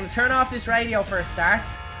going to turn off this radio for a start.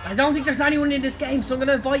 I don't think there's anyone in this game, so I'm going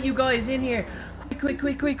to invite you guys in here.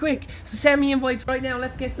 Quick. So send me invites right now.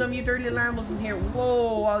 Let's get some of you dirty little animals in here.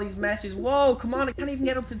 Whoa, all these messages. Whoa, come on, I can't even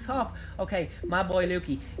get up to the top. Okay, my boy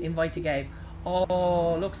Lukey, invite to game.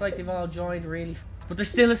 Oh, looks like they've all joined really fast. But there's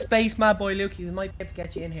still a space, my boy Lukey. We might be able to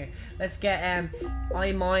get you in here. Let's get,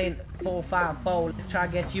 I mine, 454. Let's try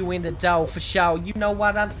to get you in the dough for sure. You know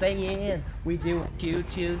what I'm saying. We do Choo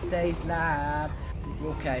Tuesdays live.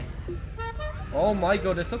 Okay. Oh my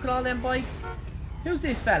goodness, look at all them bikes. Who's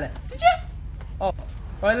this fella? Did you? Oh,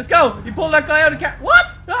 alright, let's go. You pulled that guy out of the car.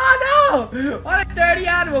 What? Oh no! What a dirty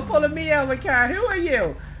animal pulling me out of my car. Who are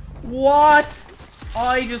you? What?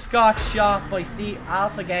 I just got shot by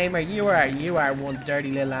Alpha Gamer. You are one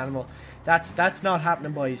dirty little animal. That's not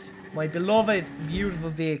happening, boys. My beloved, beautiful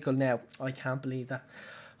vehicle now. I can't believe that.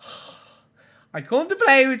 I come to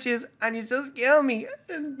play with you and you just kill me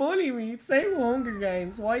and bully me. Same Hunger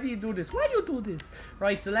Games. Why do you do this? Why do you do this?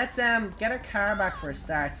 Right, so let's get our car back for a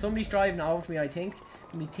start. Somebody's driving over to me, I think.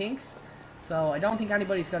 Methinks. So I don't think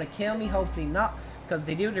anybody's gonna kill me. Hopefully not. Because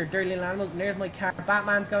they do, they're dirty little animals. And there's my car.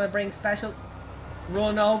 Batman's gonna bring special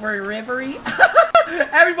run over rivery.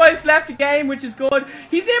 Everybody's left the game, which is good.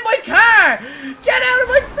 He's in my car! Get out of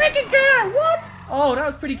my freaking car! What? Oh, that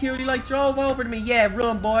was pretty cool. He like drove over to me. Yeah,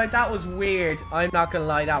 run, boy. That was weird. I'm not gonna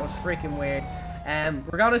lie, that was freaking weird.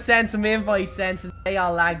 We're gonna send some invites then since they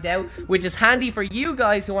all lagged out, which is handy for you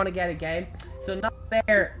guys who want to get a game. So not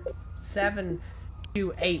Bear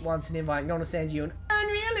 728 wants an invite. I'm gonna send you an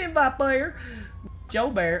Unreal invite, buyer. Joe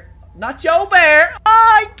Bear. Not Joe Bear! Oh,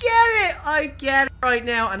 I get it right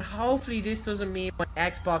now. And hopefully this doesn't mean my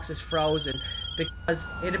Xbox is frozen, because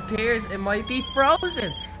it appears it might be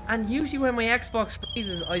frozen. And usually when my Xbox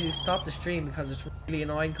freezes, I do stop the stream because it's really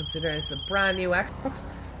annoying considering it's a brand new Xbox.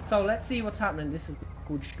 So let's see what's happening. This is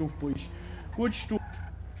good stuff, boys. Good stuff.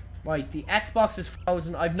 Right, the Xbox is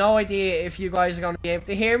frozen. I've no idea if you guys are going to be able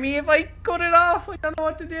to hear me if I cut it off. I don't know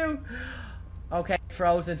what to do. Okay, it's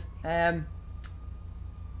frozen.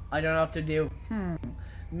 I don't know what to do.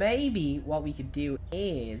 Maybe what we could do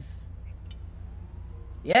is...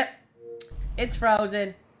 Yep. It's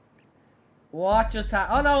frozen. What just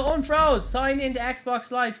happened? Oh no, unfroze. Sign into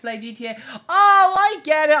Xbox Live to play GTA. Oh, I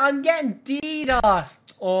get it. I'm getting DDoS.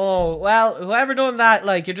 Oh, well, whoever done that,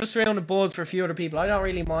 like, you're just ruining the buzz for a few other people. I don't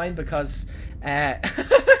really mind because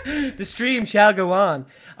the stream shall go on.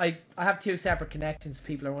 I have two separate connections, if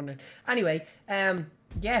people are wondering. Anyway,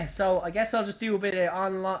 yeah, so I guess I'll just do a bit of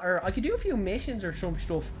online, or I could do a few missions or some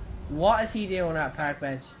stuff. What is he doing at park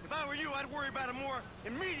bench? If I were you, I'd worry about a more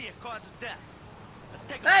immediate cause of death.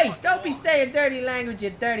 Hey, don't be saying dirty language, you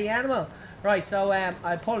dirty animal. Right, so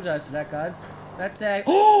I apologize for that, guys. Let's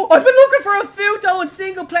oh, I've been looking for a Futo in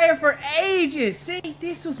single player for ages. See,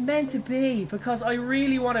 this was meant to be because I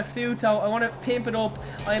really want a Futo. I want to pimp it up.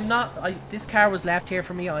 I am not. This car was left here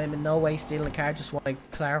for me. I am in no way stealing the car. Just want to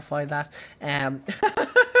clarify that.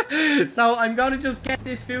 So I'm gonna just get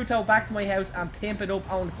this Futo back to my house and pimp it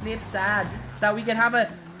up on the flip side so that we can have a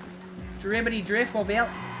dribbity drift mobile.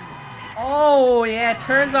 Oh yeah,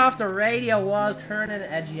 turns off the radio while turning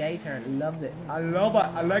a GA turn. Loves it. I love it.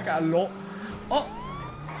 I like it a lot. Oh,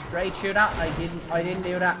 straight through that. I didn't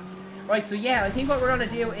do that. Right, so yeah, I think what we're gonna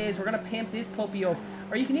do is we're gonna pimp this puppy up,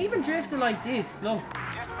 or you can even drift it like this. Look.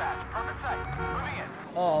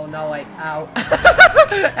 Oh no, wait, ow.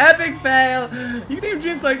 Epic fail. You can even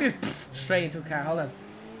drift like this. Straight into a car. Hold on.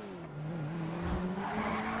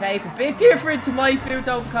 Okay, it's a bit different to my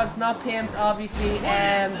Futo because it's not pimped, obviously.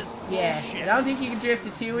 Yeah, I don't think you can drift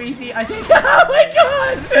it too easy. I think. Oh my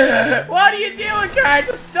god! What are you doing, car?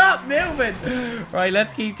 Just stop moving. Right,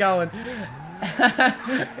 let's keep going.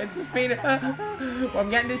 It's just been. Well, I'm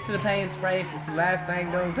getting this to the pay and spray. If this is the last thing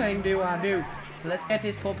I do. So let's get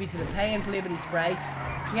this puppy to the pay and liberty spray.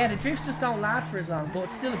 Yeah, the drifts just don't last for as long, but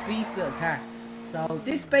it's still a beast little car. So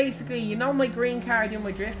this basically, you know my green car doing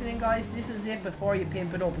my drifting in, guys? This is it before you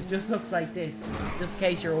pimp it up. It just looks like this. Just in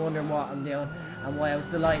case you're wondering what I'm doing and why I was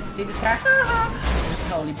delighted to see this car. Just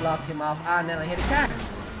totally blocked him off and then I hit a car.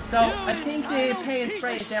 So I think the pay and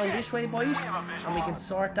spray is down this way, boys. And we can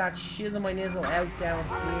sort that shizzle my nizzle out down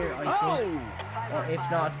here, I think. or if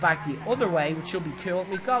not, it's back the other way, which should be cool.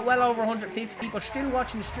 We've got well over 150 people still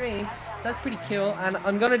watching the stream, so that's pretty cool. And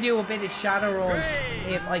I'm gonna do a bit of Shadowrun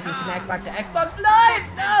if I can connect back to Xbox Live.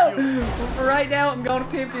 No, but for right now, I'm gonna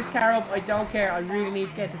pimp this car up. I don't care. I really need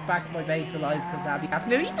to get this back to my base alive because that'd be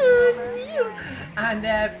absolutely unreal. And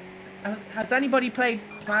has anybody played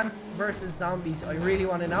Plants vs Zombies? I really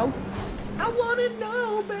want to know. I want to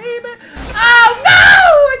know, baby. Oh no!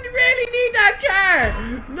 I really need that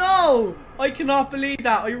car. No, I cannot believe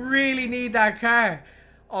that. I really need that car.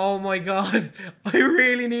 Oh my god, I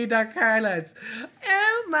really need that car, lads.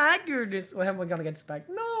 Oh my goodness. Well, how am I gonna get this back?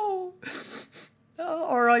 No. Oh,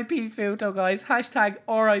 R.I.P. Futo, guys. Hashtag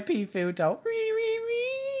R.I.P. Futo.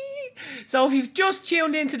 So if you've just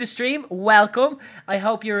tuned into the stream, welcome. I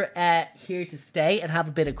hope you're here to stay and have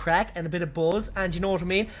a bit of crack and a bit of buzz, and you know what I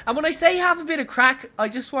mean. And when I say have a bit of crack, I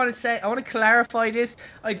just want to say, I want to clarify this.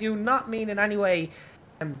 I do not mean in any way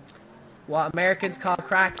what Americans call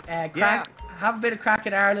crack. Have a bit of crack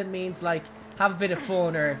in Ireland means like have a bit of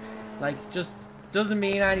fun, or like just doesn't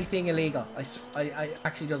mean anything illegal. I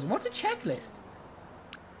actually doesn't. What's a checklist?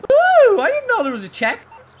 Ooh, I didn't know there was a check.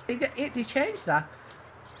 They changed that.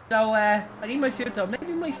 So, I need my Futo.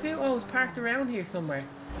 Maybe my Futo is parked around here somewhere.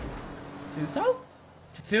 Futo?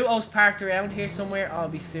 If Futo's parked around here somewhere, I'll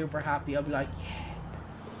be super happy. I'll be like, yeah.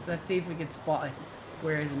 So let's see if we can spot it.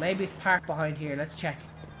 Where is it? Maybe it's parked behind here. Let's check.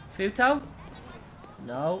 Futo?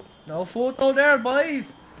 No. No Futo there,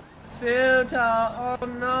 boys. Futo. Oh,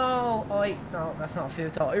 no. Oh, wait. No, that's not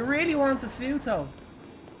Futo. I really want a Futo.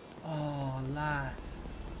 Oh, lads.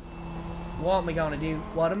 What am I gonna do?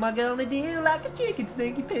 What am I gonna do? Like a chicken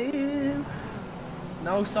stinky poo.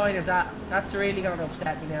 No sign of that. That's really gonna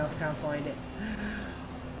upset me now if I can't find it.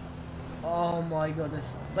 Oh my goodness.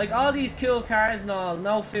 Like all these cool cars and all,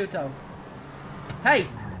 no Futo. Hey!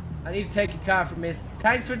 I need to take your car from Miss.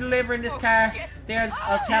 Thanks for delivering this car. There's,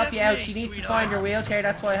 I'll help you out. She needs to find her wheelchair.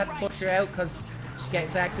 That's why I had to push her out because she's getting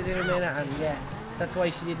collected in a minute. And yeah, that's why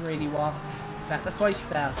she didn't really walk. That's why she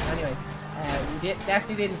fell. Anyway. We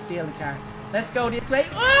definitely didn't steal the car. Let's go this way.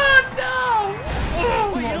 Oh no!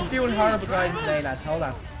 Oh, I'm doing horrible driving today, lads. Hold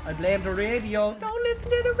on. I blame the radio. Don't listen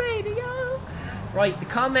to the radio. Right, the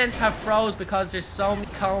comments have froze because there's so many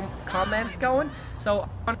comments going. So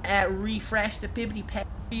I'm gonna refresh the pibbity peg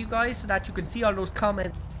for you guys so that you can see all those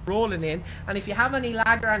comments rolling in. And if you have any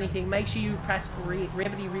lag or anything, make sure you press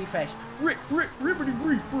ribbity refresh. Ribbity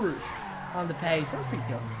refresh on the page. That's pretty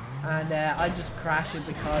cool. And I'm just crashing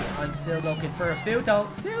because I'm still looking for a Futo.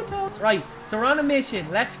 Futos! Right, so we're on a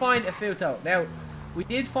mission. Let's find a Futo. Now, we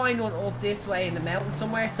did find one up this way in the mountain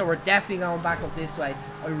somewhere, so we're definitely going back up this way.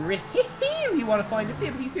 I really want to find a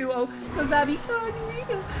 50 Futo because that'd be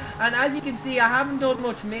unreal. And as you can see, I haven't done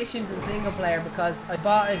much missions in single player because I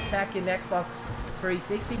bought a second Xbox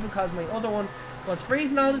 360 because my other one was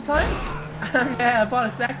freezing all the time. And I bought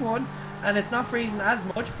a second one, and it's not freezing as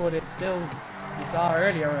much, but it's still... You saw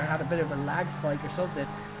earlier I had a bit of a lag spike or something,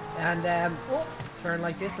 and oh, turn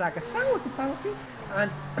like this like a sound supposed to. And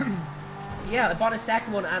yeah, I bought a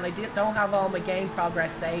second one, and I don't have all my game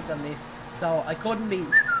progress saved on this, so I couldn't be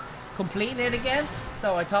completing it again.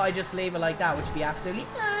 So I thought I'd just leave it like that, which would be absolutely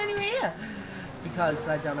unreal. Because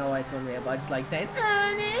I don't know why it's unreal, but I just like saying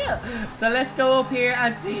unreal. So let's go up here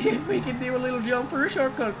and see if we can do a little jump for a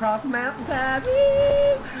shortcut across the mountainside.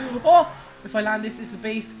 Oh, if I land this is a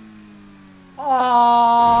beast.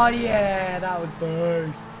 Oh yeah, that was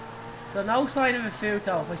burst. So no sign of a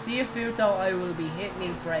Futo. If I see a Futo, I will be hitting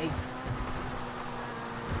these brakes.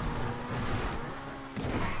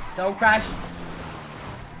 Don't crash.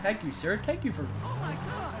 Thank you, sir. Thank you for... Oh my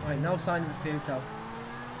god. Right, no sign of a Futo.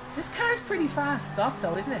 This car's pretty fast stock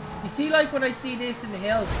though, isn't it? You see, like when I see this in the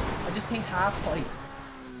hills, I just think half pipe.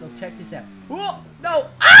 Look, check this out. Whoa, no.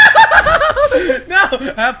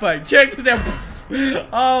 No, half pipe. Check this out.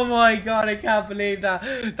 Oh my god, I can't believe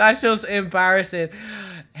that. That's just embarrassing.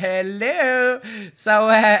 Hello. So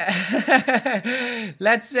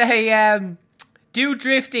let's say do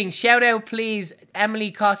drifting. Shout out please.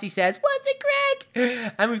 Emily Cossey says, what's it,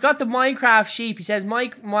 Greg? And we've got the Minecraft sheep. He says my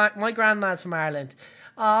grandma's from Ireland.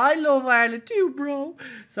 Oh, I love Ireland too, bro.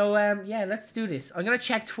 So, yeah, let's do this. I'm going to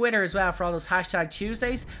check Twitter as well for all those hashtag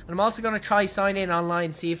Tuesdays. And I'm also going to try sign in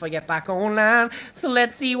online, see if I get back online. So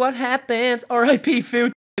let's see what happens. R.I.P.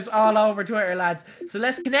 Food is all over Twitter, lads. So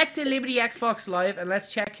let's connect to Liberty Xbox Live and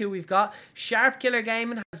let's check who we've got. Sharp Killer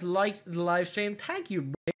Gaming has liked the live stream. Thank you,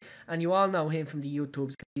 bro. And you all know him from the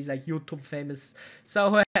YouTubes. He's like YouTube famous.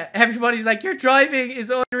 So everybody's like, your driving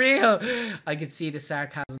is unreal. I can see the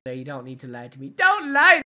sarcasm there. You don't need to lie to me. Don't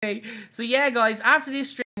lie to me. So yeah, guys, after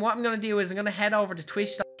this stream, what I'm going to do is I'm going to head over to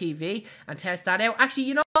twitch.tv TV and test that out. Actually,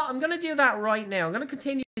 you know what? I'm going to do that right now. I'm going to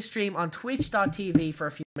continue the stream on twitch.tv for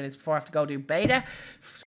a few minutes before I have to go do beta.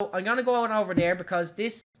 So I'm going to go on over there because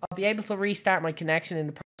I'll be able to restart my connection in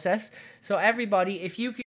the process. So everybody, if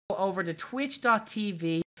you can go over to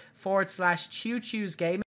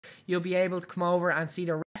twitch.tv/Choochoosgaming, you'll be able to come over and see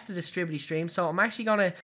the rest of the Distributy stream. So I'm actually going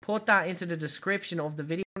to put that into the description of the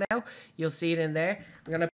video now. You'll see it in there.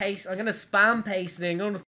 I'm going to spam paste it in. I'm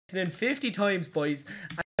going to paste it in 50 times, boys.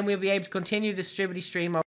 And then we'll be able to continue the Distributy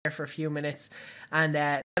stream over there for a few minutes. And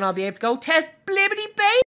then I'll be able to go test Blibbity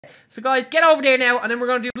Beta. So guys, get over there now. And then we're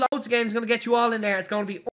going to do loads of games. I'm going to get you all in there. It's going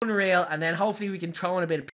to be unreal. And then hopefully we can throw in a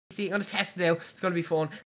bit of PC. I'm going to test it out. It's going to be fun.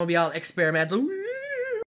 It's going to be all experimental.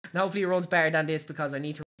 And hopefully it runs better than this because I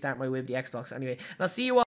need to restart my Wibbly Xbox anyway. And I'll see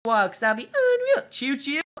you all in a while because that'll be unreal. Choo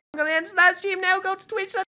choo. I'm going to end this live stream now. Go to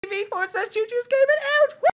twitch.tv/Choochoosgaming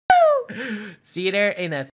out. Woo! See you there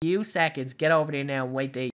in a few seconds. Get over there now and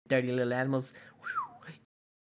wait, the dirty little animals.